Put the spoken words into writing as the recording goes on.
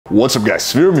What's up guys,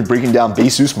 today we're going to be breaking down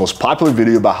Besu's most popular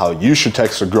video about how you should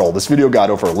text a girl. This video got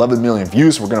over 11 million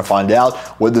views. We're going to find out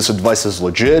whether this advice is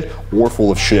legit or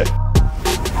full of shit.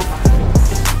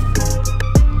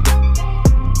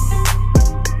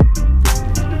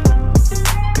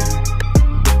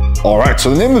 Alright, so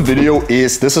the name of the video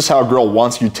is This is how a girl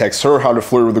wants you to text her, how to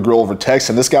flirt with a girl over text,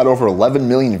 and this got over 11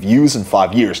 million views in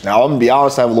 5 years. Now, I'm going to be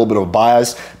honest, I have a little bit of a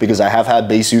bias because I have had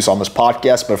Besu on this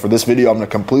podcast, but for this video, I'm going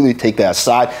to completely take that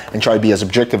aside and try to be as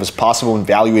objective as possible in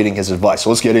evaluating his advice.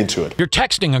 So let's get into it. You're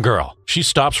texting a girl, she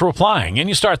stops replying, and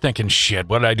you start thinking, shit,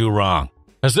 what did I do wrong?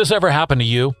 Has this ever happened to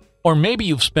you? Or maybe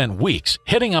you've spent weeks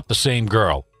hitting up the same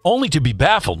girl, only to be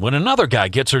baffled when another guy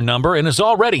gets her number and is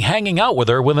already hanging out with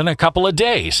her within a couple of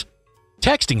days.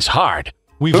 Texting's hard.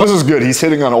 This is good. He's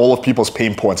hitting on all of people's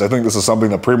pain points. I think this is something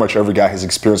that pretty much every guy has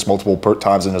experienced multiple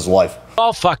times in his life.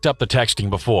 All fucked up the texting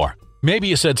before. Maybe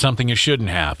you said something you shouldn't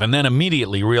have and then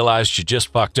immediately realized you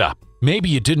just fucked up. Maybe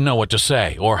you didn't know what to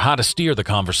say or how to steer the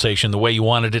conversation the way you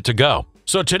wanted it to go.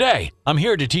 So today, I'm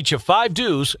here to teach you 5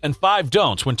 do's and 5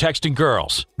 don'ts when texting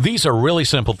girls. These are really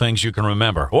simple things you can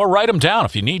remember, or write them down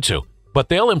if you need to, but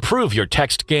they'll improve your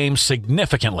text game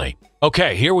significantly.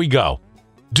 Okay, here we go.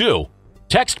 Do.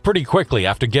 Text pretty quickly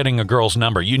after getting a girl's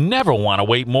number. You never want to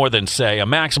wait more than, say, a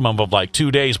maximum of like 2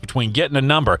 days between getting a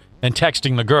number and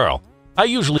texting the girl.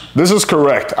 This is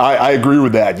correct. I agree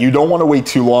with that. You don't want to wait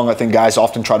too long. I think guys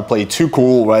often try to play too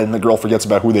cool, right, and the girl forgets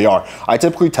about who they are. I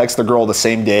typically text the girl the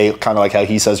same day, kind of like how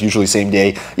he says, usually same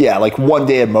day. Yeah, like 1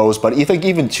 day at most, but you think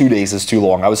even 2 days is too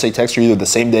long. I would say text her either the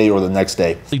same day or the next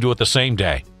day. You do it the same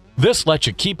day. This lets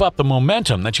you keep up the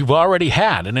momentum that you've already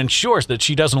had and ensures that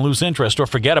she doesn't lose interest or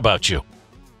forget about you.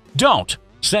 Don't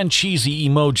send cheesy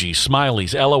emojis,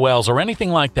 smileys, LOLs, or anything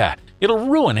like that. It'll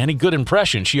ruin any good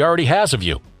impression she already has of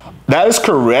you. That is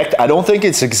correct. I don't think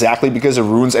it's exactly because it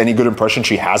ruins any good impression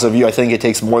she has of you. I think it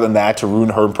takes more than that to ruin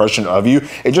her impression of you.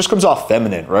 It just comes off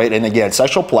feminine, right? And again,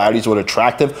 sexual polarity is what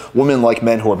attractive. Women like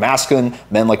men who are masculine,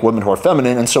 men like women who are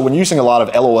feminine. And so when using a lot of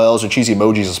LOLs or cheesy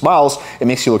emojis and smiles, it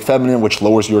makes you look feminine, which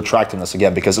lowers your attractiveness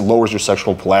again because it lowers your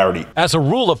sexual polarity. As a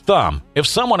rule of thumb, if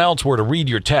someone else were to read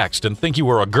your text and think you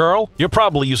were a girl, you're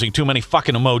probably using too many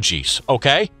fucking emojis,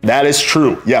 okay? That is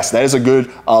true. Yes, that is a good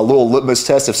little litmus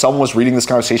test. If someone was reading this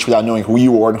conversation without knowing who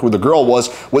you were and who the girl was,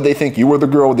 would they think you were the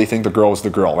girl? Would they think the girl was the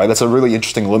girl, right? That's a really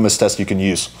interesting litmus test you can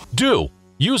use. Do.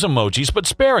 Use emojis, but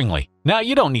sparingly. Now,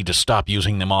 you don't need to stop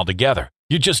using them altogether.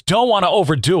 You just don't want to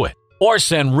overdo it. Or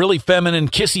send really feminine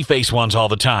kissy face ones all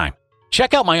the time.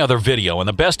 Check out my other video on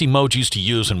the best emojis to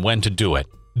use and when to do it.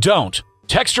 Don't.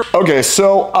 Text her. Okay,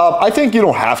 so I think you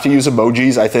don't have to use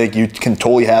emojis. I think you can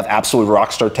totally have absolute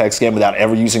rockstar text game without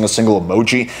ever using a single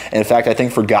emoji. And in fact, I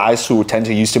think for guys who tend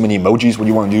to use too many emojis, what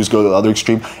you want to do is go to the other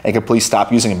extreme and completely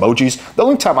stop using emojis. The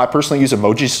only time I personally use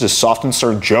emojis is to soften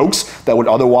certain jokes that would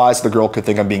otherwise the girl could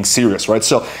think I'm being serious, right?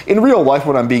 So in real life,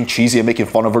 when I'm being cheesy and making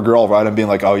fun of a girl, right, I'm being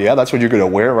like, oh yeah, that's what you're gonna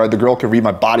wear, right? The girl can read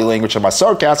my body language and my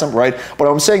sarcasm, right? But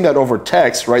I'm saying that over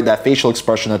text, right, that facial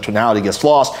expression, that tonality gets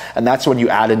lost, and that's when you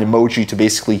add an emoji to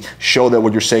basically show that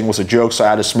what you're saying was a joke. So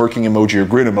I add a smirking emoji or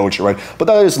grin emoji, right? But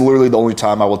that is literally the only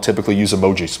time I will typically use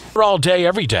emojis. All day,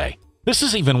 every day. This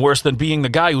is even worse than being the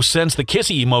guy who sends the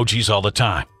kissy emojis all the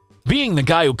time. Being the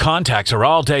guy who contacts her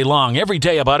all day long, every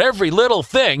day about every little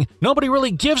thing, nobody really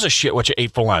gives a shit what you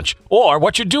ate for lunch, or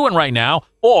what you're doing right now,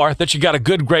 or that you got a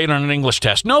good grade on an English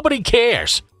test. Nobody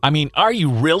cares. I mean, are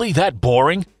you really that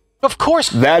boring? Of course.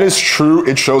 That is true.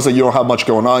 It shows that you don't have much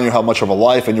going on, you don't have much of a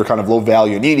life, and you're kind of low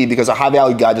value and needy because a high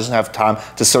value guy doesn't have time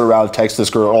to sit around and text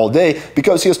this girl all day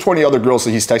because he has 20 other girls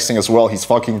that he's texting as well. He's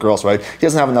fucking girls, right? He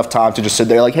doesn't have enough time to just sit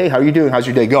there like, hey, how are you doing? How's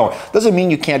your day going? Doesn't mean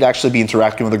you can't actually be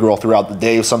interacting with a girl throughout the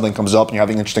day if something comes up and you're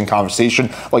having an interesting conversation.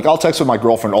 Like I'll text with my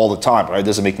girlfriend all the time, right? It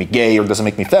doesn't make me gay or it doesn't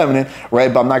make me feminine,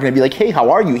 right? But I'm not going to be like, hey,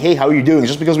 how are you? Hey, how are you doing?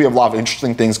 Just because we have a lot of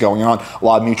interesting things going on, a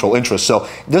lot of mutual interests. So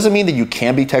it doesn't mean that you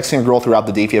can be texting a girl throughout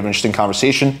the day if you have an interesting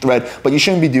conversation thread, but you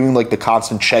shouldn't be doing like the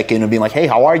constant check-in and being like, hey,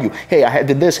 how are you? Hey, I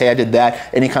did this, hey, I did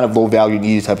that. Any kind of low value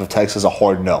needy type of text is a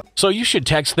hard no. So you should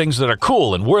text things that are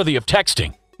cool and worthy of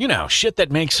texting. You know, shit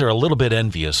that makes her a little bit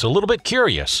envious, a little bit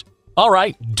curious. All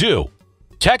right, do.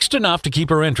 Text enough to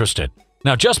keep her interested.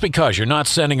 Now, just because you're not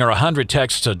sending her 100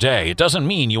 texts a day, it doesn't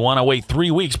mean you want to wait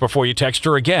 3 weeks before you text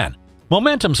her again.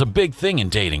 Momentum's a big thing in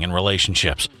dating and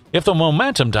relationships. If the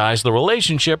momentum dies, the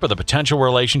relationship or the potential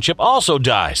relationship also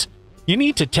dies. You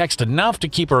need to text enough to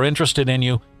keep her interested in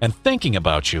you and thinking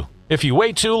about you. If you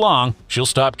wait too long, she'll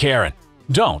stop caring.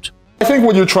 Don't. I think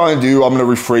what you're trying to do, I'm going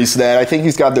to rephrase that. I think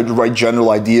he's got the right general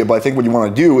idea, but I think what you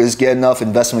want to do is get enough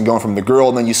investment going from the girl,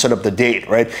 and then you set up the date,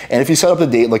 right? And if you set up the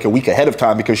date like a week ahead of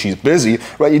time because she's busy,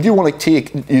 right, you do want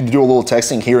to do a little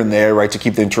texting here and there, right, to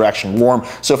keep the interaction warm.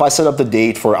 So if I set up the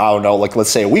date for, I don't know, like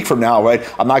let's say a week from now, right,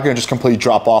 I'm not going to just completely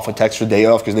drop off and text her day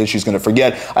off because then she's going to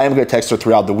forget. I am going to text her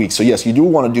throughout the week. So yes, you do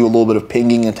want to do a little bit of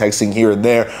pinging and texting here and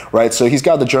there, right? So he's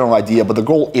got the general idea, but the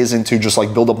goal isn't to just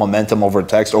like build up momentum over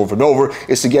text over and over.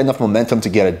 It's to get enough momentum to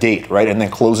get a date, right? And then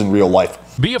close in real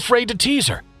life. Be afraid to tease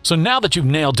her. So now that you've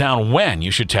nailed down when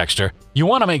you should text her, you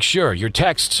want to make sure your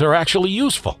texts are actually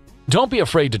useful. Don't be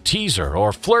afraid to tease her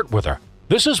or flirt with her.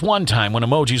 This is one time when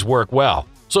emojis work well,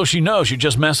 so she knows you're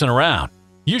just messing around.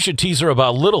 You should tease her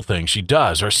about little things she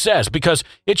does or says because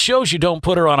it shows you don't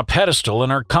put her on a pedestal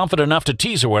and are confident enough to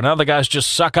tease her when other guys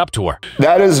just suck up to her.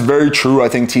 That is very true. I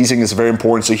think teasing is very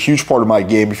important. It's a huge part of my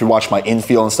game. If you watch my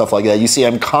infield and stuff like that, you see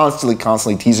I'm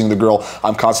constantly teasing the girl.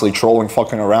 I'm constantly trolling,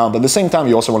 fucking around. But at the same time,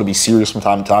 you also want to be serious from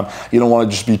time to time. You don't want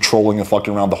to just be trolling and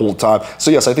fucking around the whole time. So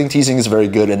yes, I think teasing is very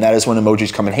good, and that is when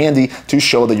emojis come in handy to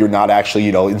show that you're not actually,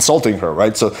 insulting her,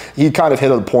 right? So he kind of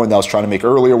hit on the point that I was trying to make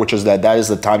earlier, which is that is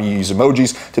the time you use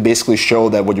emojis to basically show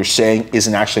that what you're saying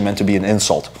isn't actually meant to be an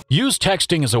insult. Use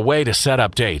texting as a way to set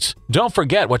up dates. Don't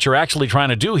forget what you're actually trying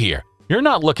to do here. You're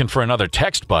not looking for another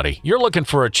text buddy. You're looking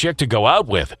for a chick to go out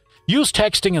with. Use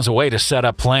texting as a way to set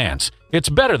up plans. It's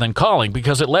better than calling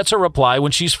because it lets her reply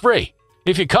when she's free.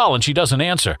 If you call and she doesn't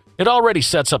answer, it already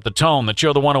sets up the tone that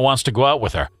you're the one who wants to go out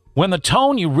with her. When the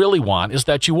tone you really want is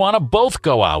that you want to both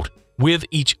go out with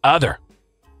each other.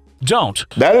 Don't.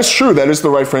 That is true. That is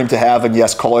the right frame to have. And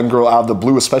yes, calling a girl out of the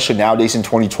blue, especially nowadays in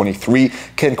 2023,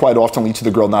 can quite often lead to the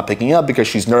girl not picking up because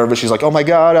she's nervous. She's like, oh my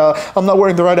God, I'm not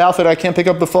wearing the right outfit. I can't pick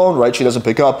up the phone, right? She doesn't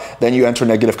pick up. Then you enter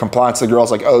negative compliance. The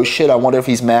girl's like, oh shit, I wonder if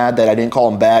he's mad that I didn't call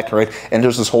him back, right? And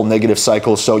there's this whole negative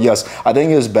cycle. So yes, I think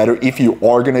it is better if you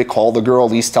are going to call the girl,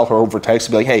 at least tell her over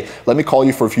text, be like, hey, let me call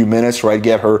you for a few minutes, right?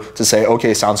 Get her to say,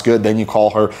 okay, sounds good. Then you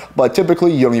call her. But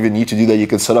typically you don't even need to do that. You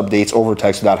can set up dates over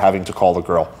text without having to call the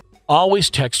girl. Always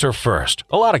text her first.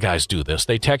 A lot of guys do this.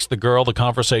 They text the girl, the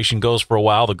conversation goes for a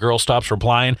while, the girl stops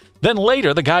replying, then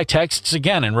later the guy texts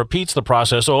again and repeats the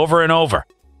process over and over.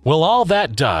 Well, all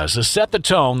that does is set the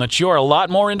tone that you're a lot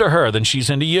more into her than she's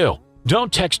into you.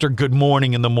 Don't text her good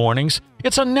morning in the mornings.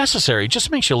 It's unnecessary. It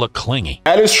just makes you look clingy.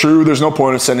 That is true. There's no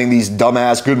point in sending these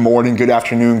dumbass good morning, good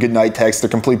afternoon, good night texts. They're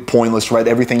complete pointless, right?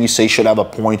 Everything you say should have a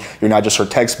point. You're not just her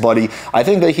text buddy. I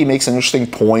think that he makes an interesting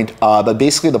point, but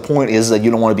basically the point is that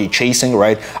you don't want to be chasing,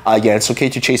 right? Again, it's okay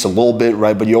to chase a little bit,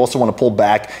 right? But you also want to pull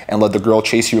back and let the girl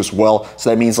chase you as well.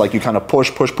 So that means like you kind of push,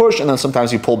 and then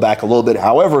sometimes you pull back a little bit.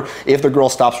 However, if the girl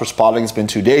stops responding, it's been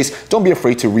 2 days, don't be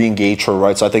afraid to re-engage her,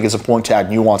 right? So I think it's important to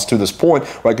add nuance to this point,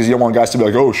 right? Because you don't want guys to be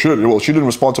like, oh shit, well, she didn't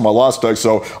respond to my last text,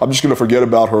 so I'm just going to forget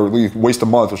about her, waste a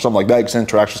month or something like that, because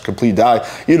interactions completely die.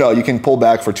 You can pull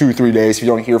back for 2-3 days. If you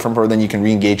don't hear from her, then you can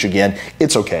re-engage again.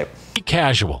 It's okay. Be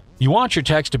casual. You want your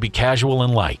text to be casual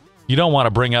and light. You don't want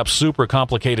to bring up super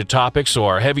complicated topics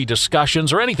or heavy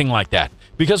discussions or anything like that,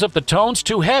 because if the tone's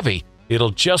too heavy, it'll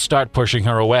just start pushing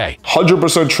her away.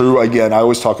 100% true. Again, I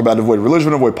always talk about avoid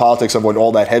religion, avoid politics, avoid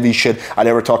all that heavy shit. I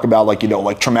never talk about like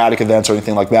traumatic events or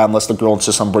anything like that unless the girl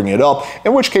insists on bringing it up,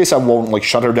 in which case I won't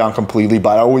shut her down completely,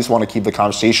 but I always want to keep the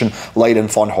conversation light and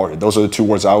fun-hearted. Those are the two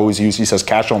words I always use. He says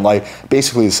casual and light,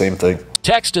 basically the same thing.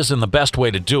 Text isn't the best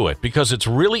way to do it because it's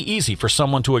really easy for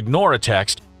someone to ignore a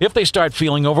text if they start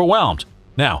feeling overwhelmed.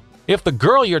 Now, if the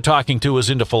girl you're talking to is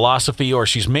into philosophy or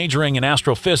she's majoring in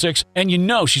astrophysics and you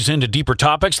know she's into deeper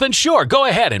topics, then sure, go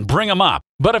ahead and bring them up.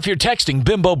 But if you're texting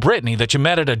Bimbo Brittany that you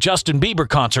met at a Justin Bieber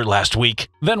concert last week,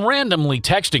 then randomly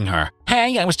texting her,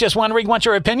 hey, I was just wondering what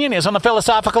your opinion is on the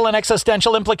philosophical and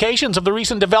existential implications of the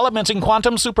recent developments in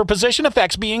quantum superposition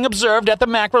effects being observed at the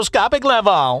macroscopic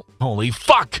level. Holy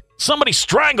fuck! Somebody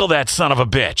strangle that son of a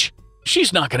bitch!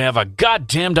 She's not gonna have a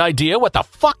goddamned idea what the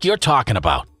fuck you're talking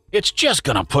about. It's just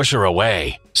gonna push her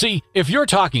away. See, if you're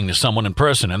talking to someone in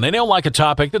person and they don't like a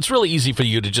topic, it's really easy for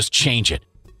you to just change it.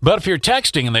 But if you're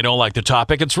texting and they don't like the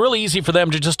topic, it's really easy for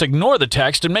them to just ignore the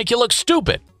text and make you look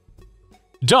stupid.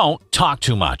 Don't talk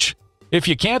too much. If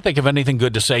you can't think of anything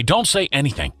good to say, don't say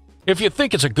anything. If you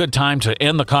think it's a good time to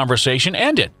end the conversation,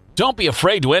 end it. Don't be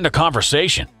afraid to end a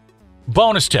conversation.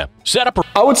 Bonus tip, set up a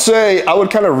I would say, I would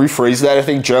kind of rephrase that. I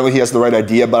think generally he has the right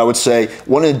idea, but I would say,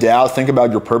 when in doubt, think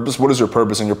about your purpose. What is your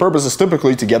purpose? And your purpose is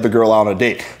typically to get the girl out on a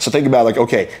date. So think about like,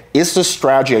 okay, is this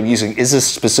strategy I'm using, is this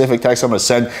specific text I'm going to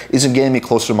send, is it getting me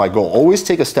closer to my goal? Always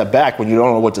take a step back when you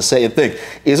don't know what to say and think,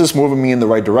 is this moving me in the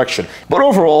right direction? But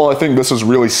overall, I think this is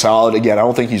really solid. Again, I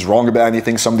don't think he's wrong about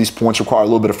anything. Some of these points require a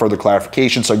little bit of further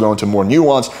clarification, so I go into more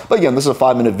nuance. But again, this is a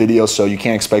 5-minute video, so you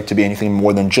can't expect to be anything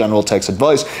more than general text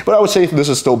advice. But I would say this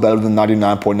is still better than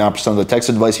 99.9% of the text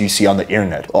advice you see on the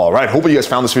internet. All right, hope you guys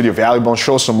found this video valuable and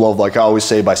show some love, like I always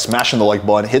say, by smashing the like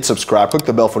button, hit subscribe, click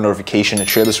the bell for notification, and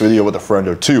share this video with a friend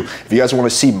or two. If you guys want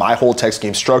to see my whole text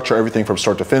game structure, everything from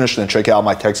start to finish, then check out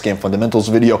my text game fundamentals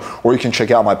video, or you can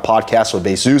check out my podcast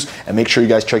with Zeus, and make sure you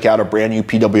guys check out our brand new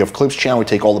PWF Clips channel. We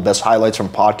take all the best highlights from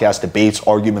podcast debates,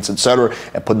 arguments, etc.,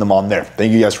 and put them on there.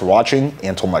 Thank you guys for watching,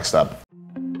 and until next time.